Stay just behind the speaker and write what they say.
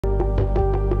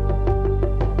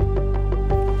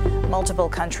Multiple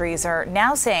countries are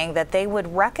now saying that they would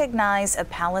recognize a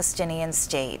Palestinian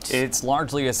state. It's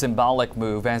largely a symbolic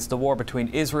move as the war between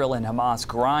Israel and Hamas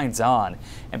grinds on.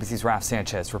 NBC's Raf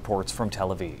Sanchez reports from Tel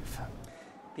Aviv.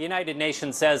 The United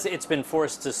Nations says it's been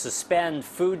forced to suspend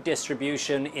food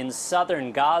distribution in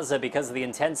southern Gaza because of the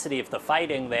intensity of the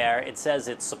fighting there. It says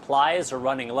its supplies are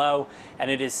running low and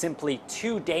it is simply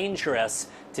too dangerous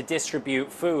to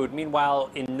distribute food.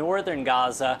 Meanwhile, in northern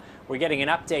Gaza, we're getting an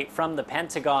update from the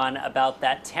Pentagon about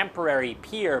that temporary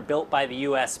pier built by the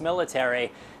U.S.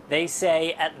 military. They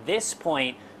say at this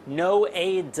point, no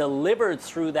aid delivered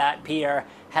through that pier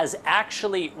has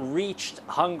actually reached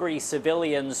hungry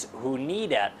civilians who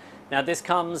need it. Now, this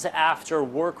comes after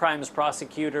war crimes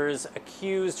prosecutors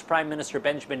accused Prime Minister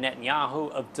Benjamin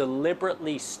Netanyahu of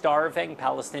deliberately starving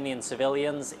Palestinian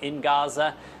civilians in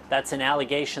Gaza. That's an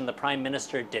allegation the Prime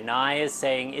Minister denies,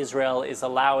 saying Israel is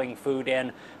allowing food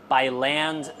in by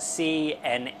land, sea,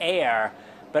 and air.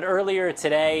 But earlier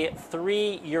today,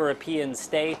 3 European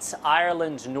states,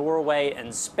 Ireland, Norway,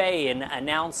 and Spain,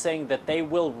 announcing that they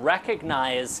will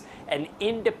recognize an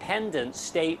independent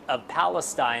state of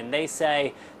Palestine. They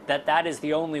say that that is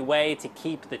the only way to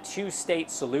keep the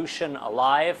two-state solution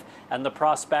alive and the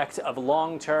prospect of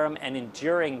long-term and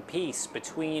enduring peace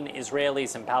between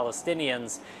Israelis and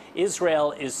Palestinians.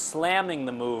 Israel is slamming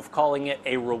the move, calling it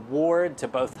a reward to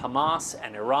both Hamas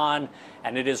and Iran,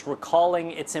 and it is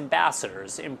recalling its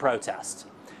ambassadors in protest.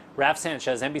 Raf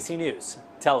Sanchez, NBC News,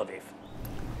 Tel Aviv.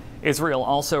 Israel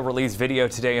also released video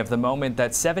today of the moment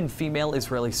that 7 female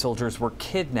Israeli soldiers were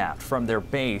kidnapped from their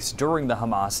base during the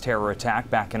Hamas terror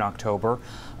attack back in October.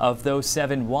 Of those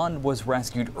 7, 1 was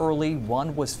rescued early,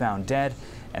 1 was found dead,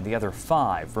 and the other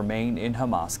 5 remain in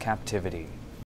Hamas captivity.